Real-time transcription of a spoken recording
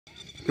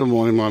Good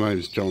morning, my name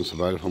is John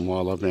Sabota from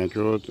Wildlife Mount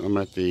George. I'm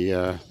at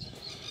the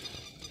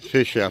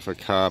fish out for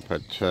carp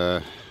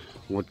at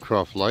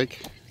Woodcroft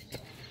Lake,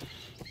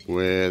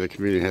 where the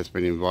community has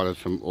been invited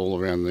from all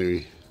around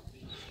the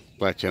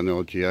Blacktown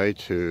LGA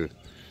to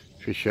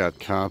fish out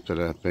carp that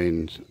have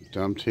been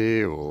dumped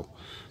here or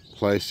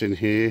placed in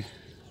here,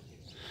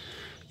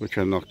 which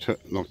are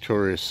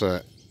notorious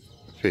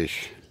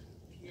fish.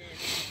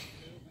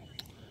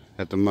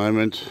 At the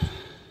moment,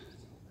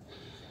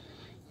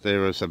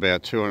 there is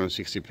about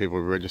 260 people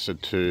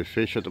registered to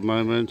fish at the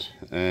moment,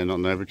 and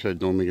on average they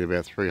normally get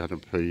about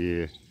 300 per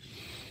year.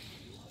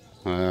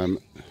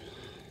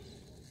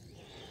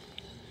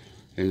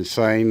 In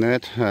saying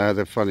that,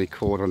 they've only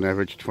caught on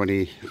average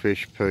 20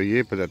 fish per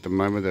year, but at the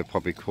moment they've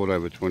probably caught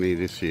over 20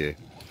 this year.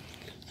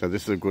 So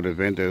this is a good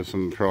event. There's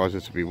some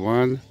prizes to be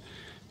won,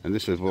 and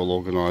this is well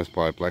organised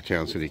by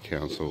Blacktown City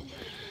Council.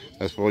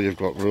 As well, you've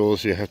got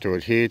rules you have to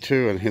adhere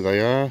to, and here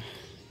they are.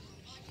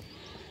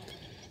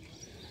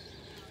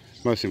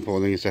 Most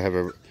important thing is to have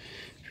a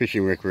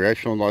fishing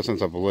recreational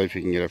licence. I believe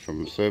you can get it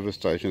from service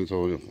stations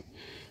or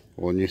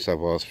New South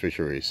Wales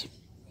fisheries.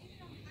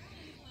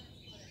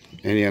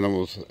 Any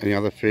animals, any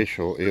other fish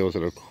or eels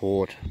that are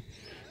caught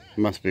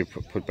must be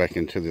put back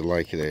into the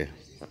lake there.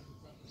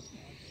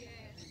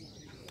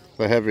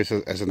 They have this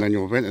as an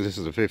annual event, and this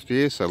is the 5th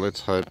year, so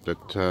let's hope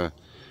that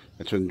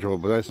it's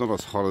enjoyable. It's not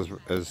as hot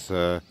as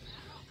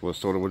what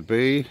thought it would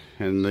be,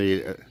 and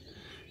the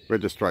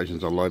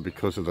registrations are low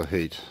because of the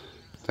heat.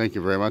 Thank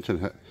you very much,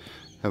 and have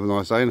a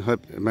nice day, and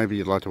hope maybe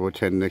you'd like to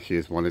attend next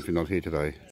year's one if you're not here today.